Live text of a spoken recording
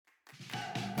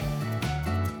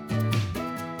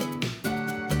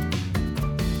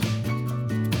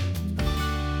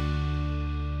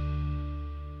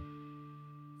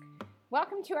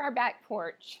Welcome to our back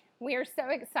porch. We are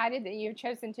so excited that you've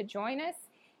chosen to join us.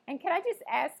 And can I just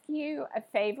ask you a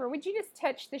favor? Would you just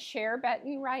touch the share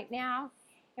button right now?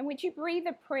 And would you breathe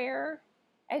a prayer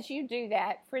as you do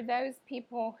that for those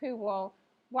people who will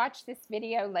watch this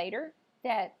video later,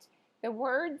 that the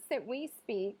words that we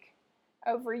speak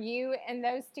over you and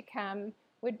those to come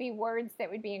would be words that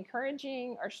would be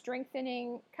encouraging or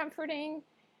strengthening, comforting,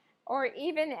 or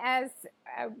even as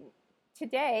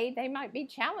today, they might be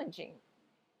challenging.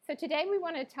 So today we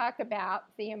want to talk about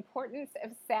the importance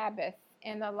of Sabbath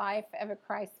in the life of a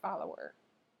Christ follower.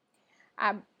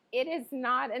 It is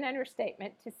not an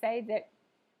understatement to say that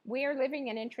we are living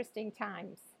in interesting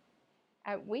times.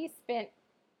 We spent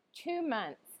 2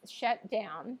 months shut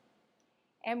down,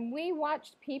 and we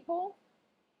watched people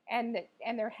and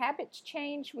their habits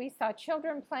change. We saw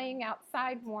children playing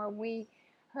outside more. We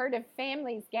heard of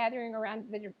families gathering around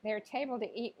their table to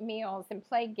eat meals and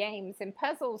play games, and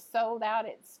puzzles sold out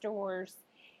at stores.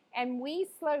 And we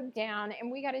slowed down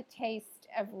and we got a taste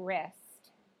of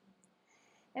rest.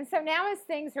 And so now as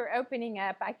things are opening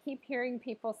up, I keep hearing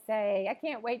people say, I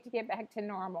can't wait to get back to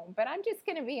normal. But I'm just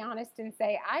going to be honest and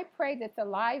say, I pray that the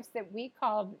lives that we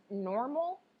called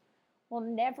normal will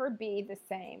never be the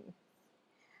same.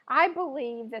 I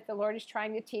believe that the Lord is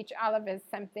trying to teach all of us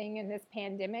something in this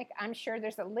pandemic. I'm sure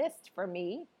there's a list for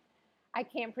me. I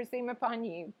can't presume upon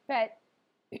you. But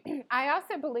I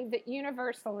also believe that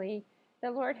universally,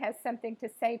 the Lord has something to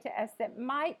say to us that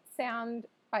might sound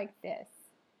like this.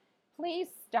 Please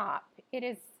stop.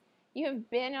 You have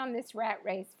been on this rat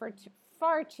race for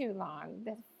far too long,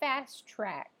 the fast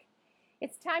track.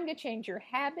 It's time to change your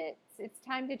habits. It's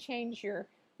time to change your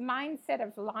mindset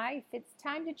of life. It's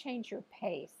time to change your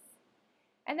pace.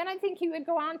 And then I think he would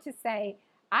go on to say,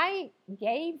 I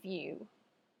gave you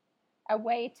a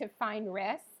way to find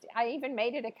rest. I even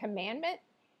made it a commandment,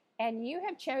 and you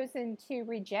have chosen to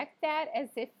reject that as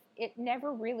if it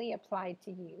never really applied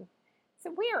to you.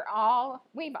 So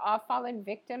we've all fallen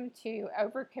victim to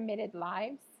overcommitted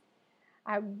lives.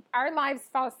 Our lives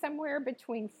fall somewhere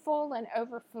between full and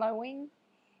overflowing,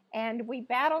 and we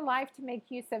battle life to make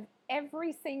use of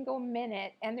every single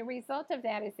minute, and the result of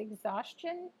that is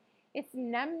exhaustion. It's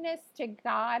numbness to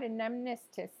God and numbness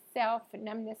to self and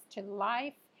numbness to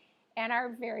life, and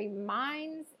our very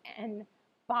minds and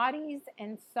bodies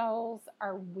and souls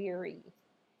are weary.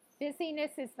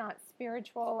 Busyness is not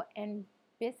spiritual, and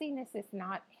busyness is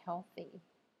not healthy.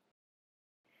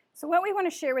 So what we want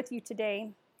to share with you today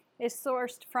is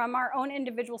sourced from our own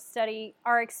individual study,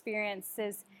 our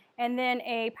experiences, and then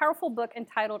a powerful book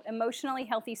entitled Emotionally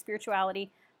Healthy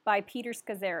Spirituality by Peter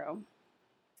Scazzero.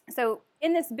 So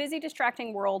in this busy,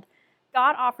 distracting world,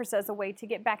 God offers us a way to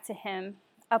get back to Him,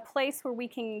 a place where we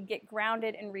can get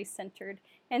grounded and recentered.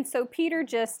 And so Peter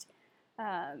just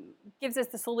gives us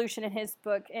the solution in his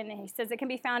book, and he says it can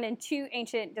be found in 2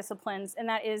 ancient disciplines, and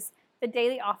that is the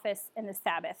daily office and the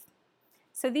Sabbath.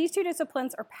 So these 2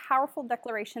 disciplines are powerful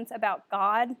declarations about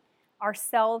God,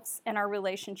 ourselves, and our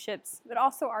relationships, but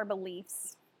also our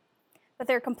beliefs. But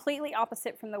they're completely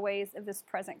opposite from the ways of this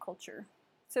present culture.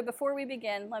 So before we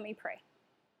begin, let me pray.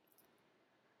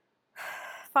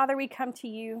 Father, we come to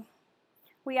you.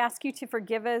 We ask you to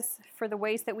forgive us for the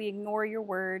ways that we ignore your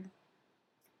word,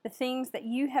 the things that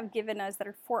you have given us that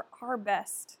are for our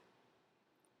best.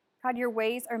 God, your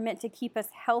ways are meant to keep us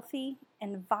healthy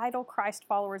and vital Christ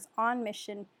followers on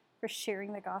mission for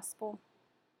sharing the gospel.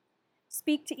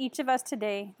 Speak to each of us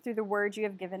today through the words you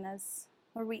have given us.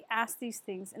 Lord, we ask these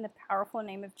things in the powerful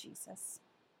name of Jesus.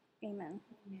 Amen.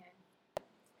 Amen.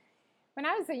 When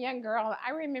I was a young girl,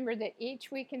 I remember that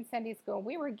each week in Sunday school,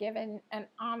 we were given an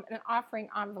offering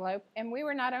envelope, and we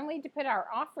were not only to put our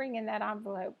offering in that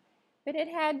envelope, but it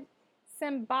had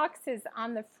some boxes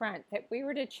on the front that we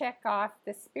were to check off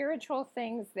the spiritual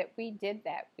things that we did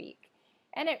that week.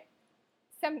 And it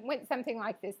went something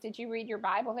like this. Did you read your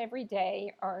Bible every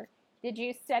day? Or did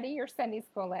you study your Sunday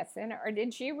school lesson? Or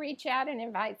did you reach out and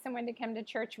invite someone to come to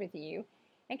church with you?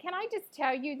 And can I just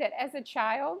tell you that as a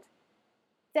child,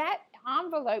 that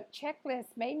envelope checklist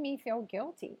made me feel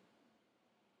guilty.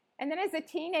 And then as a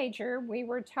teenager, we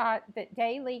were taught that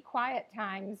daily quiet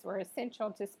times were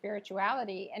essential to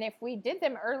spirituality. And if we did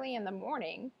them early in the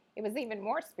morning, it was even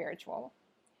more spiritual.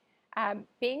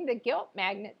 Being the guilt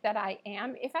magnet that I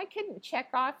am, if I couldn't check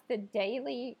off the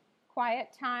daily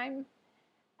quiet time,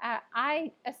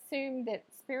 I assumed that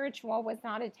spiritual was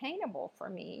not attainable for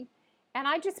me. And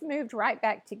I just moved right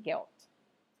back to guilt.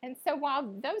 And so while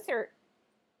those are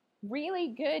really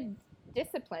good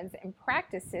disciplines and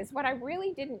practices, what I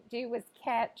really didn't do was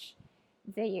catch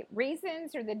the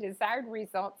reasons or the desired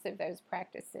results of those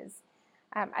practices.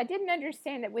 I didn't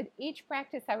understand that with each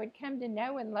practice I would come to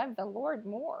know and love the Lord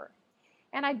more.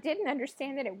 And I didn't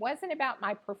understand that it wasn't about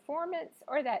my performance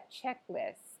or that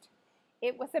checklist.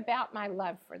 It was about my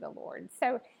love for the Lord.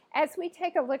 So as we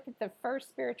take a look at the first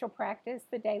spiritual practice,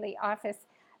 the daily office,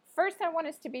 first I want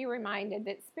us to be reminded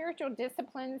that spiritual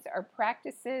disciplines or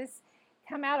practices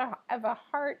come out of a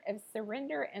heart of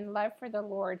surrender and love for the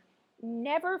Lord,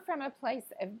 never from a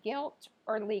place of guilt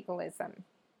or legalism.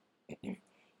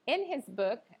 In his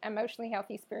book, Emotionally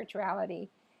Healthy Spirituality,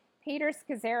 Peter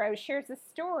Scazzero shares a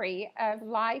story of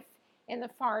life in the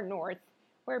far north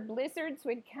where blizzards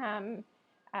would come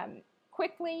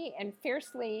quickly and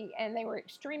fiercely, and they were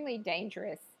extremely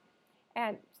dangerous,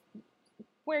 and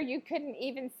where you couldn't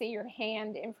even see your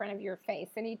hand in front of your face.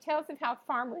 And he tells of how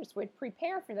farmers would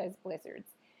prepare for those blizzards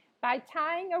by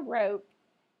tying a rope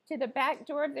to the back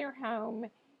door of their home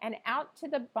and out to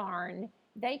the barn.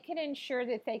 They could ensure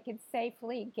that they could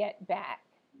safely get back.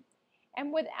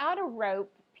 And without a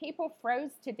rope, people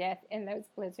froze to death in those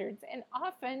blizzards, and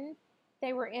often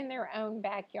they were in their own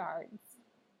backyards.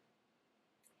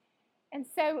 And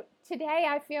so today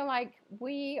I feel like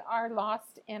we are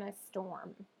lost in a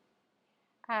storm.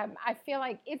 I feel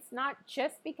like it's not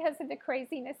just because of the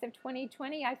craziness of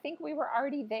 2020. I think we were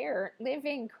already there,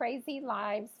 living crazy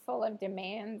lives full of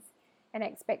demands and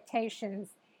expectations.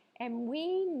 And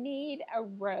we need a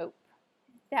rope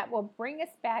that will bring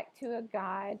us back to a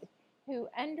God who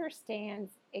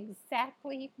understands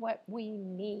exactly what we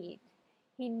need.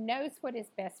 He knows what is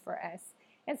best for us.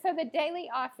 And so the daily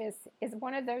office is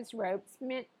one of those ropes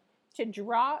meant to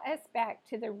draw us back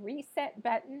to the reset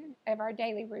button of our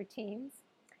daily routines.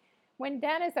 When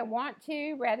done as a want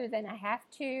to rather than a have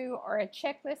to or a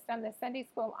checklist on the Sunday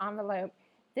school envelope,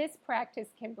 this practice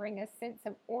can bring a sense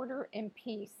of order and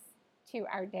peace to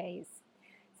our days.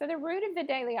 So the root of the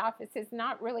daily office is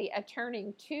not really a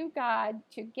turning to God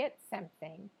to get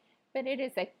something, but it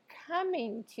is a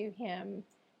coming to Him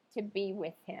to be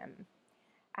with Him.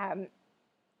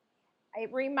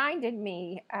 It reminded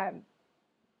me of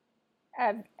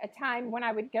a time when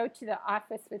I would go to the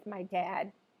office with my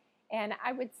dad, and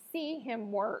I would see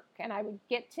him work, and I would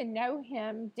get to know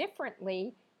him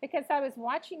differently because I was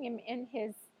watching him in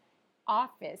his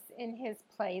office, in his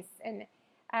place. And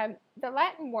the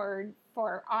Latin word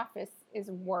for office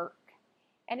is work.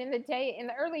 And in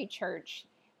the early church,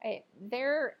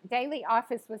 their daily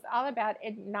office was all about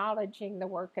acknowledging the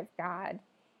work of God.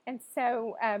 And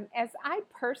so as I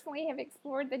personally have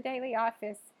explored the daily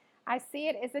office, I see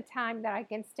it as a time that I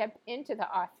can step into the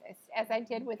office, as I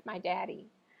did with my daddy,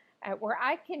 where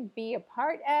I can be a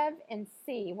part of and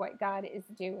see what God is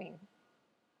doing.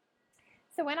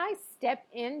 So when I step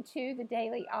into the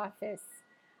daily office,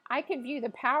 I can view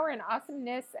the power and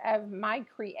awesomeness of my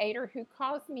Creator who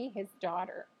calls me His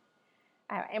daughter.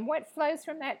 And what flows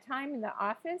from that time in the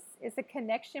office is a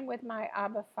connection with my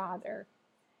Abba Father,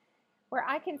 where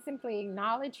I can simply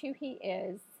acknowledge who He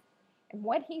is and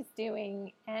what He's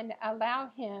doing and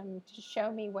allow Him to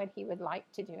show me what He would like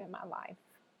to do in my life.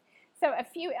 So a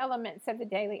few elements of the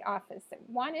daily office.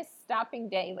 One is stopping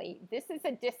daily. This is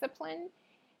a discipline,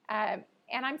 and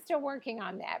I'm still working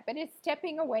on that, but it's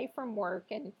stepping away from work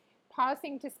and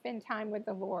pausing to spend time with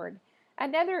the Lord.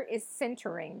 Another is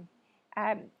centering,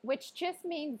 which just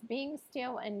means being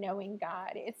still and knowing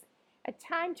God. It's a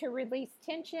time to release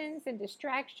tensions and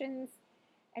distractions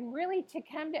and really to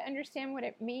come to understand what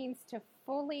it means to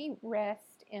fully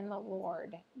rest in the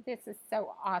Lord. This is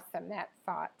so awesome, that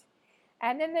thought.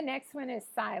 And then the next one is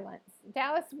silence.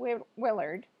 Dallas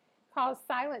Willard calls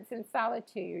silence and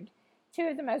solitude two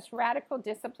of the most radical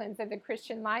disciplines of the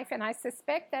Christian life, and I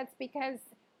suspect that's because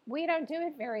we don't do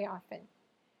it very often.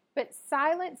 But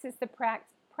silence is the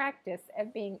practice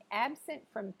of being absent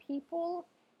from people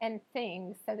and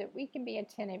things so that we can be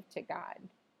attentive to God.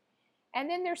 And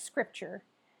then there's Scripture.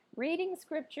 Reading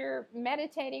Scripture,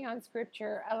 meditating on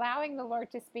Scripture, allowing the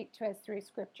Lord to speak to us through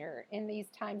Scripture in these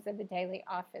times of the daily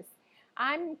office.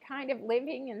 I'm kind of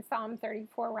living in Psalm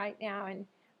 34 right now and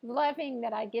loving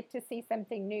that I get to see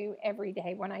something new every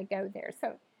day when I go there.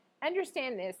 So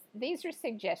understand this. These are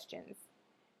suggestions.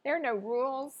 There are no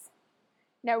rules,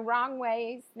 no wrong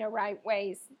ways, no right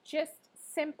ways. Just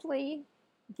simply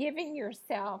giving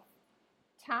yourself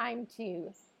time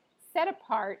to set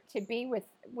apart to be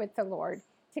with the Lord,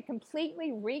 to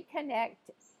completely reconnect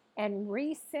and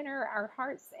recenter our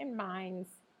hearts and minds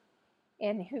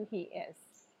in who He is.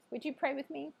 Would you pray with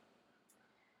me?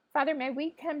 Father, may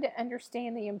we come to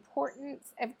understand the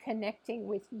importance of connecting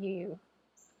with You.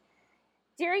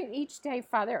 During each day,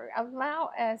 Father, allow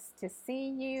us to see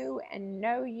You and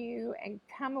know You and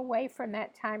come away from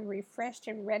that time refreshed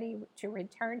and ready to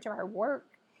return to our work,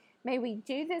 May we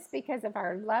do this because of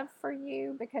our love for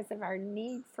you, because of our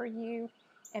need for you,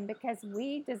 and because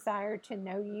we desire to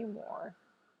know you more.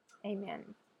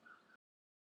 Amen.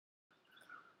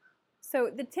 So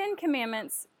the Ten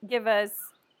Commandments give us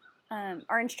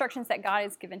our instructions that God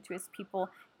has given to his people.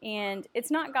 And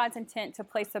it's not God's intent to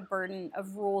place a burden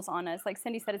of rules on us. Like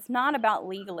Cindy said, it's not about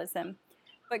legalism.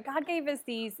 But God gave us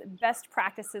these best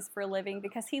practices for living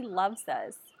because he loves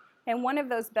us. And one of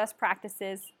those best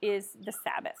practices is the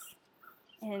Sabbath.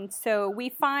 And so we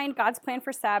find God's plan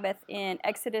for Sabbath in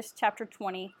Exodus chapter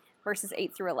 20, verses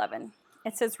 8 through 11.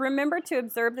 It says, "Remember to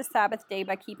observe the Sabbath day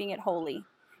by keeping it holy.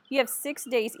 You have 6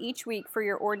 days each week for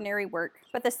your ordinary work,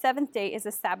 but the seventh day is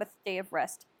a Sabbath day of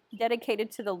rest,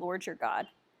 dedicated to the Lord your God.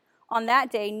 On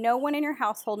that day, no one in your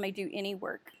household may do any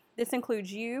work. This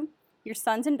includes you, your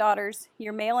sons and daughters,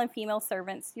 your male and female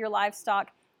servants, your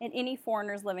livestock, and any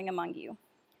foreigners living among you.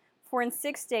 For in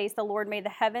 6 days the Lord made the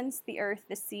heavens, the earth,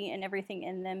 the sea, and everything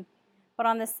in them. But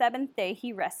on the seventh day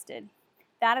he rested.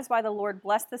 That is why the Lord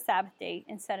blessed the Sabbath day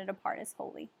and set it apart as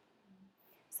holy."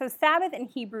 So Sabbath in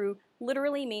Hebrew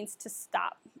literally means to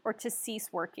stop or to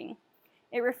cease working.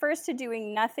 It refers to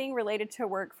doing nothing related to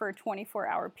work for a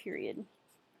 24-hour period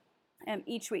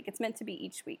each week. It's meant to be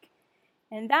each week.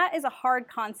 And that is a hard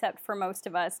concept for most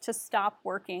of us, to stop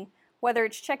working, whether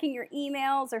it's checking your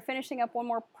emails or finishing up one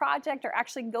more project or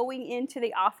actually going into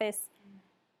the office.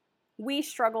 We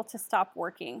struggle to stop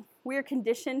working. We are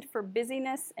conditioned for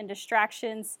busyness and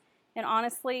distractions, and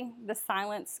honestly, the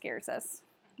silence scares us.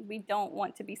 We don't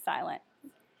want to be silent.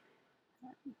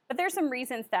 But there's some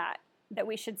reasons that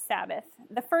we should Sabbath.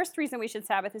 The first reason we should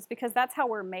Sabbath is because that's how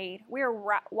we're made. We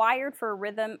are wired for a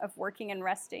rhythm of working and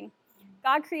resting.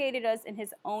 God created us in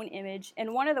his own image,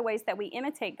 and one of the ways that we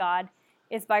imitate God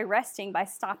is by resting, by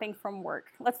stopping from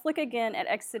work. Let's look again at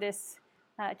Exodus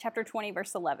chapter 20,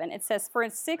 verse 11. It says, "For in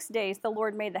 6 days the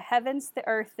Lord made the heavens, the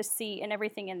earth, the sea, and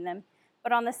everything in them.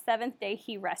 But on the seventh day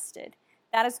he rested.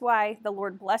 That is why the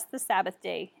Lord blessed the Sabbath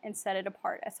day and set it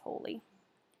apart as holy."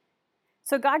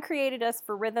 So God created us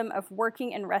for rhythm of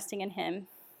working and resting in him,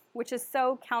 which is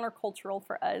so countercultural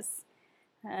for us.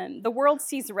 The world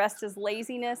sees rest as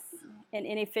laziness and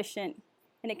inefficient,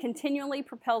 and it continually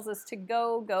propels us to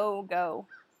go, go, go.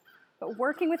 But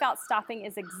working without stopping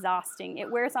is exhausting. It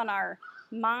wears on our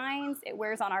minds, it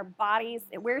wears on our bodies,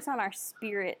 it wears on our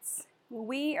spirits.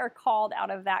 We are called out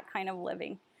of that kind of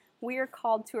living. We are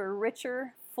called to a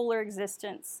richer, fuller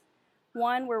existence,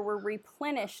 one where we're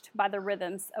replenished by the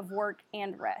rhythms of work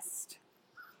and rest.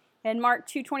 In Mark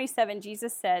 2:27,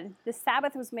 Jesus said, "The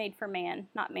Sabbath was made for man,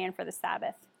 not man for the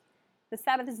Sabbath." The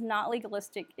Sabbath is not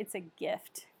legalistic, it's a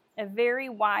gift, a very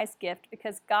wise gift,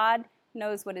 because God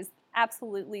knows what is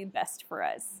absolutely best for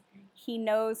us. He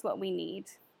knows what we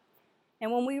need.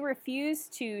 And when we refuse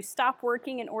to stop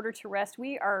working in order to rest,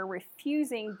 we are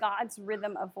refusing God's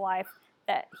rhythm of life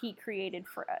that he created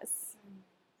for us.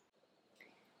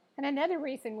 And another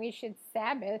reason we should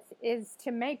Sabbath is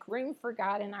to make room for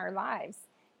God in our lives,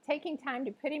 taking time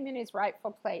to put him in his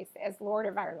rightful place as Lord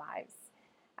of our lives.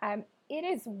 It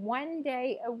is one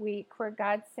day a week where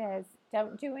God says,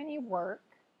 don't do any work,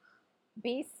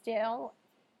 be still,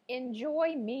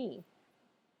 enjoy me,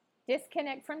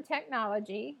 disconnect from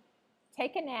technology,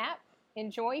 take a nap,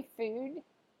 enjoy food,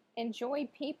 enjoy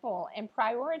people, and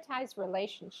prioritize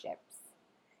relationships.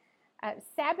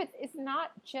 Sabbath is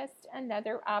not just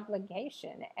another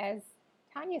obligation. As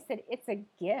Tanya said, it's a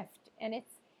gift, and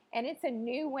it's a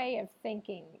new way of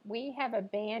thinking. We have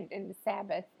abandoned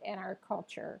Sabbath in our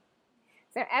culture.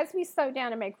 So as we slow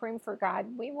down and make room for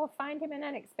God, we will find him in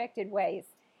unexpected ways.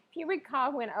 If you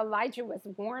recall when Elijah was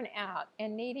worn out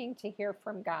and needing to hear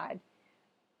from God,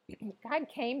 God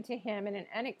came to him in an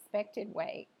unexpected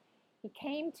way. He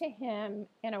came to him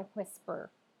in a whisper.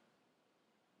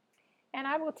 And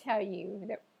I will tell you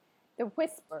that the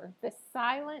whisper, the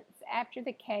silence after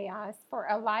the chaos for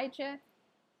Elijah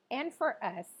and for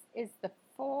us is the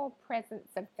full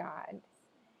presence of God.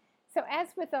 So as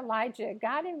with Elijah,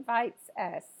 God invites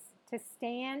us to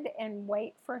stand and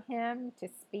wait for him to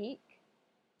speak,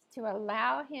 to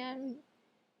allow him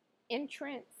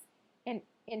entrance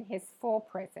in his full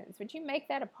presence. Would you make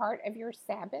that a part of your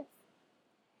Sabbath?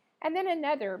 And then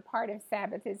another part of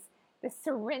Sabbath is the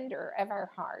surrender of our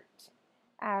heart.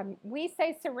 We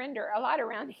say surrender a lot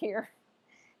around here.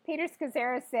 Peter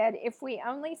Scazzera said, if we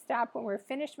only stop when we're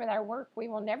finished with our work, we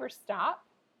will never stop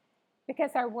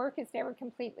because our work is never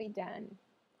completely done.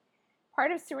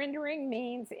 Part of surrendering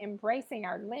means embracing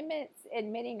our limits,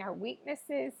 admitting our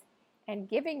weaknesses, and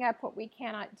giving up what we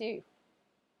cannot do.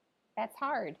 That's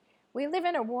hard. We live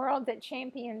in a world that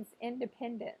champions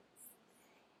independence.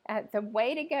 The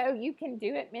way to go, you can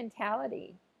do it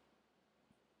mentality.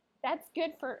 that's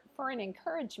good for an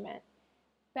encouragement.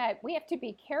 But we have to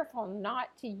be careful not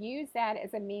to use that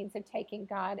as a means of taking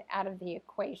God out of the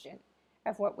equation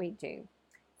of what we do.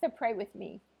 So pray with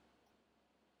me.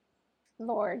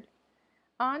 Lord,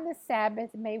 on the Sabbath,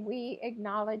 may we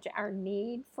acknowledge our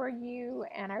need for you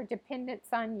and our dependence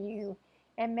on you.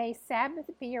 And may Sabbath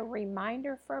be a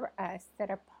reminder for us that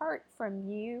apart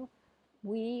from you,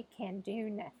 we can do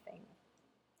nothing.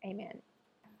 Amen.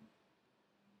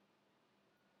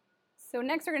 So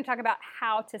next we're going to talk about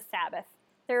how to Sabbath.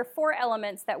 There are 4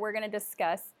 elements that we're going to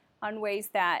discuss on ways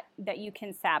that you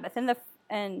can Sabbath.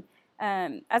 And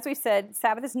as we said,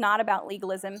 Sabbath is not about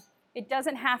legalism. It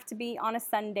doesn't have to be on a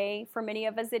Sunday. For many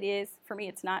of us it is. For me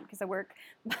it's not because I work.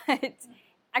 But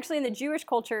actually in the Jewish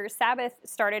culture, Sabbath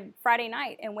started Friday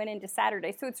night and went into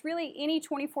Saturday. So it's really any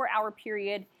 24-hour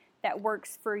period that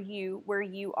works for you where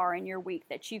you are in your week,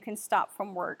 that you can stop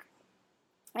from work.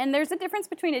 And there's a difference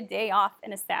between a day off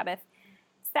and a Sabbath.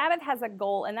 Sabbath has a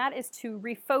goal, and that is to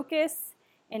refocus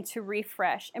and to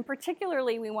refresh. And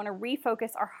particularly, we want to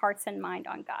refocus our hearts and mind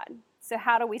on God. So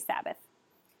how do we Sabbath?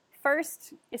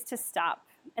 First is to stop.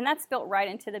 And that's built right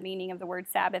into the meaning of the word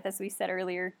Sabbath, as we said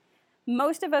earlier.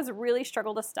 Most of us really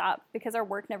struggle to stop because our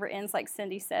work never ends, like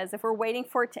Cindy says. If we're waiting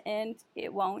for it to end,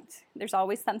 it won't. There's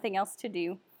always something else to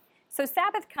do. So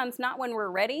Sabbath comes not when we're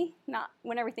ready, not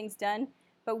when everything's done,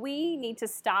 but we need to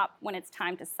stop when it's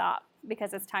time to stop,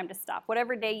 because it's time to stop.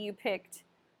 Whatever day you picked,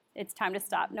 it's time to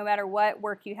stop, no matter what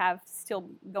work you have still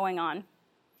going on.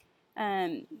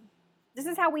 This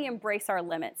is how we embrace our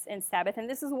limits in Sabbath, and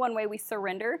this is one way we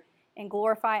surrender and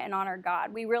glorify and honor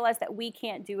God. We realize that we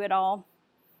can't do it all,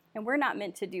 and we're not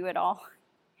meant to do it all.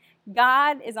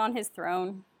 God is on his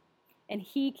throne, and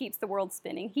he keeps the world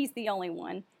spinning. He's the only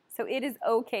one. So it is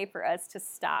okay for us to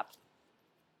stop.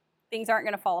 Things aren't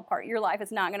going to fall apart. Your life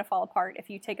is not going to fall apart if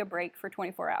you take a break for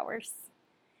 24 hours.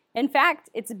 In fact,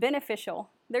 it's beneficial.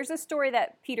 There's a story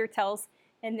that Peter tells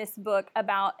in this book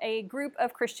about a group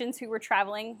of Christians who were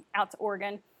traveling out to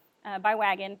Oregon by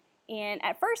wagon. And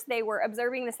at first, they were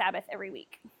observing the Sabbath every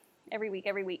week.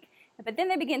 But then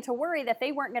they began to worry that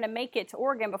they weren't going to make it to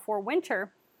Oregon before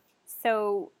winter.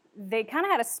 So they kind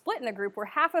of had a split in the group where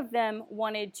half of them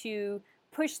wanted to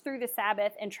push through the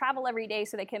Sabbath and travel every day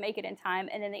so they could make it in time.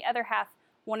 And then the other half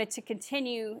wanted to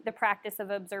continue the practice of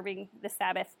observing the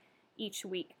Sabbath each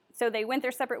week. So they went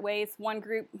their separate ways. One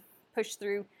group pushed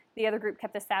through, the other group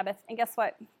kept the Sabbath. And guess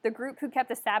what? The group who kept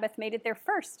the Sabbath made it there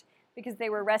first because they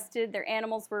were rested, their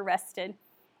animals were rested.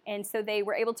 And so they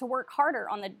were able to work harder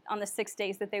on the 6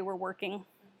 days that they were working.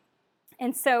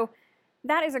 And so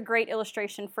that is a great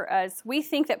illustration for us. We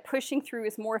think that pushing through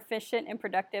is more efficient and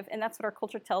productive, and that's what our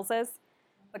culture tells us.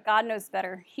 But God knows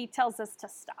better. He tells us to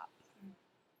stop.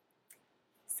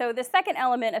 So the second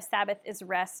element of Sabbath is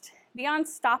rest. Beyond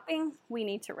stopping, we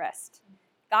need to rest.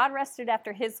 God rested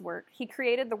after his work. He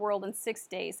created the world in 6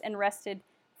 days and rested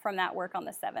from that work on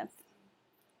the 7th.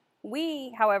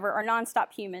 We, however, are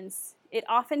nonstop humans. It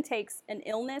often takes an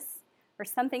illness or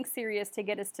something serious to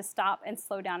get us to stop and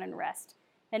slow down and rest.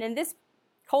 And in this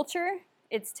culture,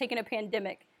 it's taken a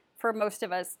pandemic for most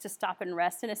of us to stop and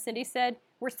rest. And as Cindy said,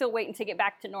 we're still waiting to get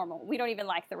back to normal. We don't even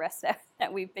like the rest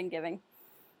that we've been giving.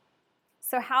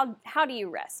 So how do you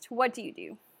rest? What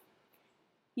do?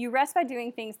 You rest by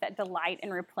doing things that delight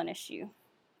and replenish you.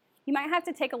 You might have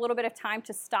to take a little bit of time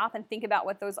to stop and think about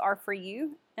what those are for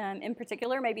you. In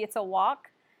particular, maybe it's a walk.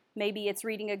 Maybe it's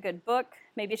reading a good book.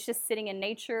 Maybe it's just sitting in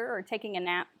nature or taking a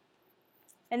nap.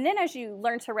 And then as you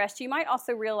learn to rest, you might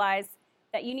also realize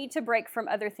that you need to break from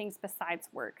other things besides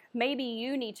work. Maybe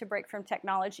you need to break from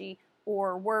technology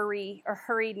or worry or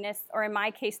hurriedness, or in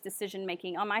my case, decision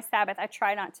making. On my Sabbath, I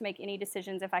try not to make any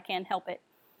decisions if I can help it.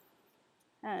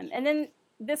 And then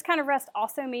this kind of rest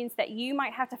also means that you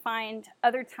might have to find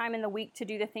other time in the week to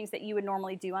do the things that you would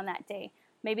normally do on that day.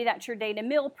 Maybe that's your day to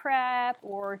meal prep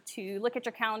or to look at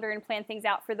your calendar and plan things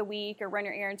out for the week or run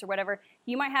your errands or whatever.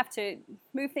 You might have to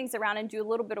move things around and do a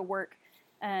little bit of work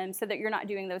so that you're not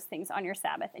doing those things on your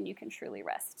Sabbath and you can truly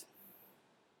rest.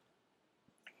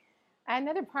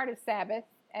 Another part of Sabbath,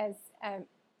 as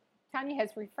Tanya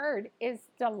has referred, is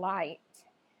delight.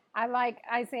 I like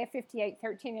Isaiah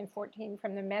 58:13 and 14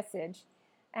 from the Message.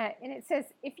 And it says,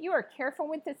 if you are careful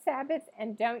with the Sabbath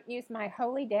and don't use my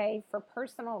holy day for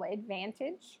personal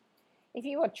advantage, if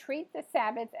you will treat the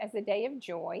Sabbath as a day of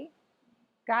joy,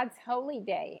 God's holy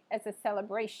day as a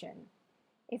celebration,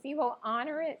 if you will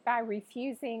honor it by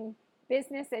refusing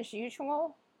business as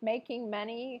usual, making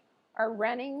money, or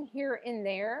running here and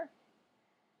there,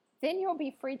 then you'll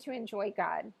be free to enjoy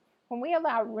God. When we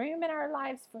allow room in our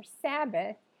lives for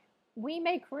Sabbath, we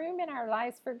make room in our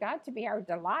lives for God to be our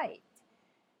delight.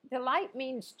 Delight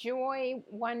means joy,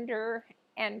 wonder,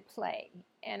 and play.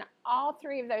 And all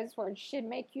three of those words should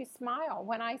make you smile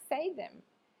when I say them.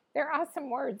 They're awesome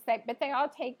words, but they all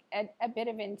take a bit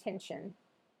of intention.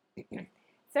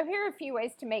 So here are a few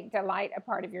ways to make delight a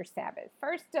part of your Sabbath.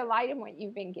 First, delight in what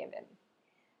you've been given.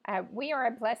 We are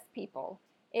a blessed people.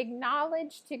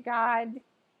 Acknowledge to God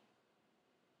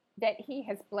that He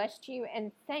has blessed you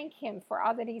and thank Him for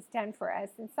all that He's done for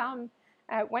us. And Psalm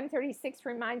 136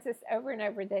 reminds us over and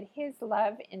over that His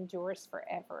love endures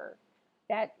forever.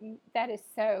 That is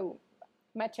so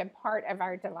much a part of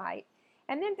our delight.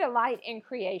 And then delight in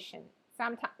creation.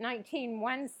 Psalm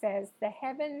 19:1 says, "The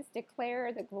heavens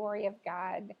declare the glory of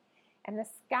God, and the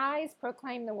skies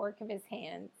proclaim the work of His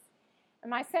hands." And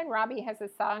my son Robbie has a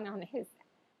song on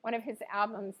one of his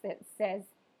albums that says,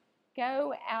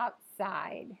 "Go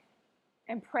outside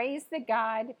and praise the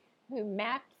God who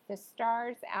mapped the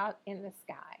stars out in the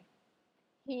sky."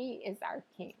 He is our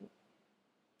King.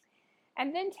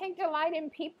 And then take delight in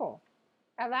people.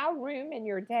 Allow room in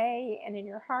your day and in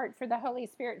your heart for the Holy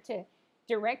Spirit to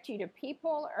direct you to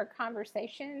people or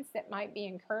conversations that might be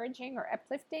encouraging or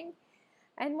uplifting.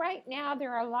 And right now,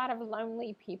 there are a lot of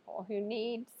lonely people who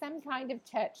need some kind of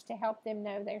touch to help them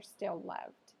know they're still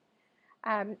loved.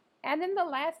 And then the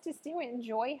last is to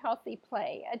enjoy healthy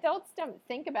play. Adults don't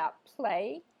think about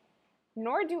play,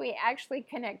 nor do we actually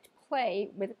connect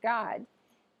play with God.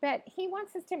 But He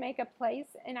wants us to make a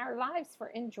place in our lives for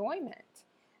enjoyment.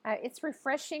 It's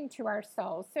refreshing to our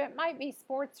souls. So it might be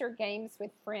sports or games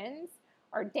with friends,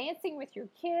 or dancing with your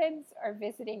kids, or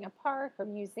visiting a park or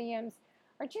museums,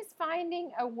 or just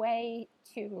finding a way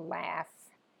to laugh.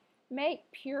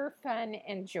 Make pure fun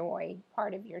and joy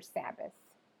part of your Sabbath.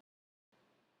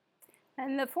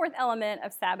 And the fourth element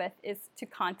of Sabbath is to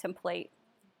contemplate.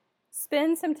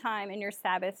 Spend some time in your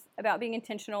Sabbath about being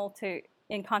intentional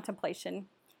in contemplation.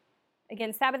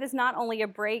 Again, Sabbath is not only a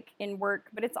break in work,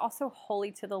 but it's also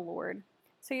holy to the Lord.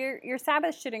 So your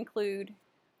Sabbath should include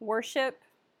worship,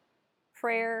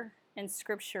 prayer, and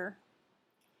scripture.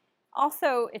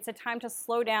 Also, it's a time to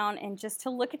slow down and just to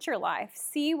look at your life,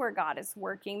 see where God is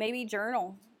working. Maybe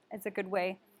journal is a good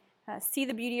way. See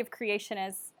the beauty of creation,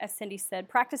 as Cindy said.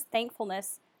 Practice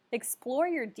thankfulness. Explore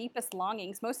your deepest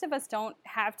longings. Most of us don't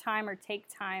have time or take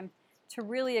time to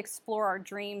really explore our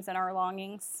dreams and our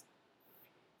longings.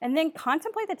 And then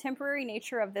contemplate the temporary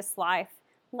nature of this life.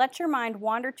 Let your mind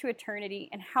wander to eternity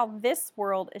and how this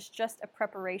world is just a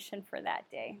preparation for that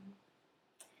day.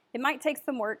 It might take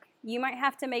some work. You might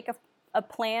have to make a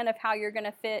plan of how you're going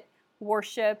to fit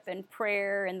worship and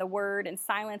prayer and the word and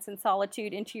silence and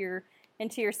solitude into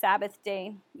your Sabbath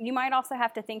day. You might also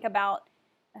have to think about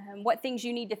what things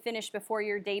you need to finish before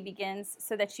your day begins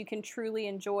so that you can truly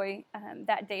enjoy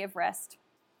that day of rest.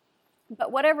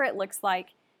 But whatever it looks like,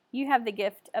 you have the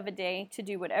gift of a day to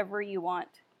do whatever you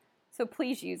want. So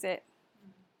please use it.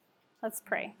 Let's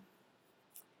pray.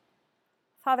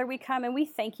 Father, we come and we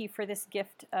thank you for this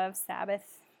gift of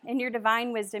Sabbath. In your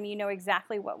divine wisdom, you know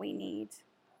exactly what we need.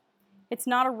 It's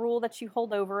not a rule that you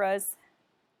hold over us,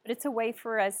 but it's a way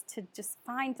for us to just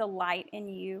find delight in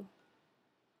you.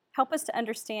 Help us to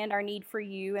understand our need for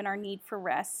you and our need for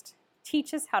rest.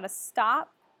 Teach us how to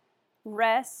stop,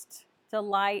 rest,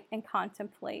 delight, and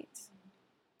contemplate.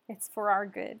 It's for our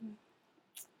good.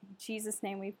 In Jesus'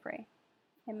 name we pray.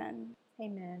 Amen.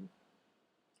 Amen.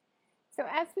 So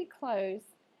as we close,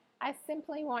 I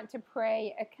simply want to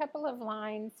pray a couple of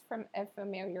lines from a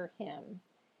familiar hymn.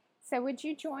 So would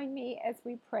you join me as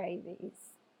we pray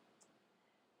these?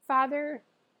 Father,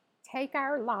 take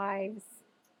our lives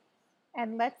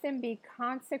and let them be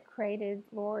consecrated,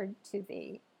 Lord, to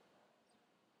Thee.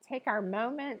 Take our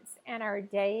moments and our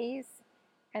days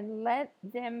and let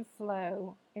them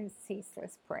flow in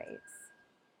ceaseless praise.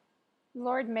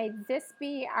 Lord, may this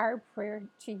be our prayer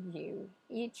to you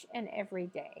each and every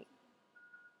day.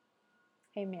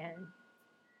 Amen.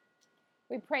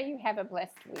 We pray you have a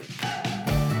blessed week.